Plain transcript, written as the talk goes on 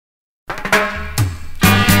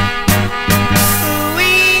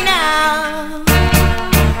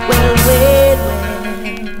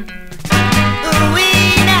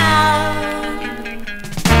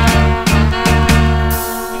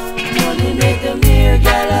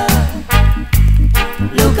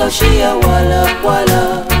she a wallop,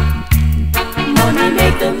 wallop. Money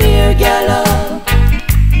make the Mare Gallop.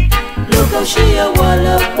 Look how she a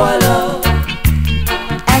wallop, wallop.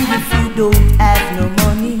 And if you don't have no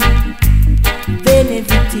money, then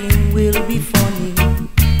everything will be funny.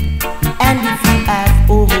 And if you have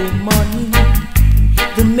money,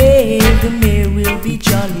 the mare will be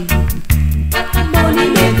jolly. Money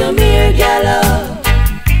make the Mare Gallop.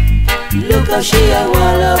 Look how she a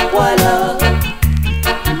wallop, wallop.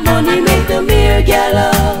 Money make the Mare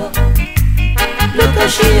Gallop. Look how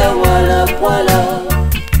she a wallop,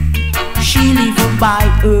 wallop. She live by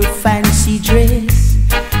her fancy dress,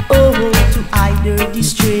 to hide her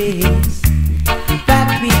distress.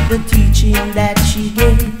 Back with the teaching that she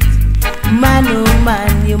gets, man oh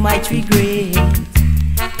man you might regret.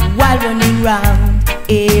 While running round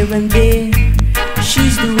here and there,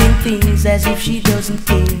 she's doing things as if she doesn't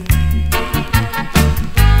care.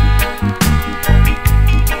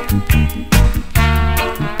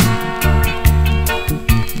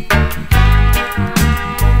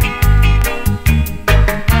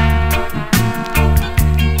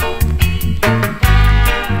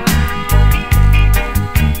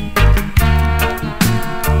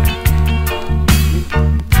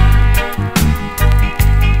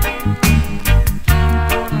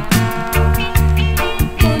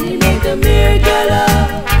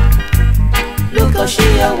 Look how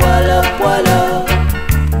she a wallop, wallop.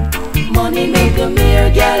 Money make the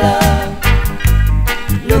Mare Gallop.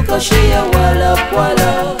 Look how she a wallop,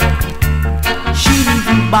 wallop. She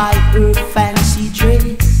live by her fancy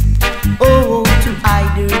dress, to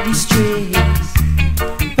hide her distress.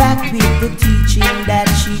 Back with the teaching that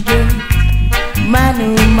she gets, man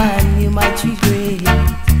oh man you might regret.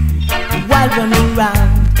 While running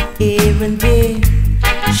round here and there,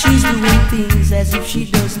 she's doing things as if she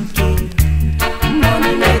doesn't care.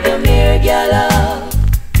 Money make the Mare Gallop.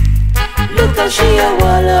 Look how she a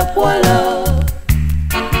wallop, wallop.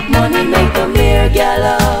 Money make the Mare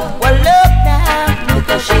Gallop. Well look now, look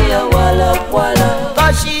how she a wallop, wallop.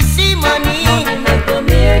 Cause she see money. Money make the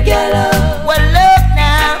Mare Gallop. Well look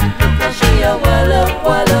now, look how she a wallop,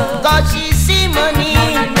 wallop. Cause she see money.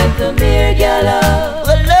 Money make the Mare Gallop.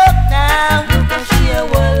 Well look now, look how she a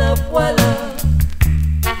wallop, wallop.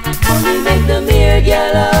 Money make the Mare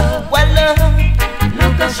Gallop.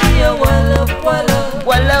 Look how she a wallop, wallop.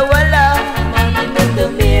 Walla walla. Money make the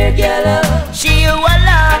Mare Gallop. She a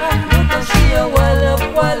walla. Look how she a wallop,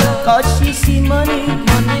 wallop. Cause she see money.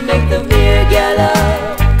 Money make the Mare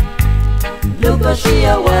Gallop. Look how she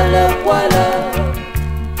a wallop, wallop.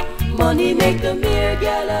 Money make the Mare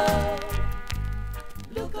Gallop.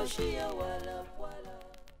 Look how she a wallop, wallop.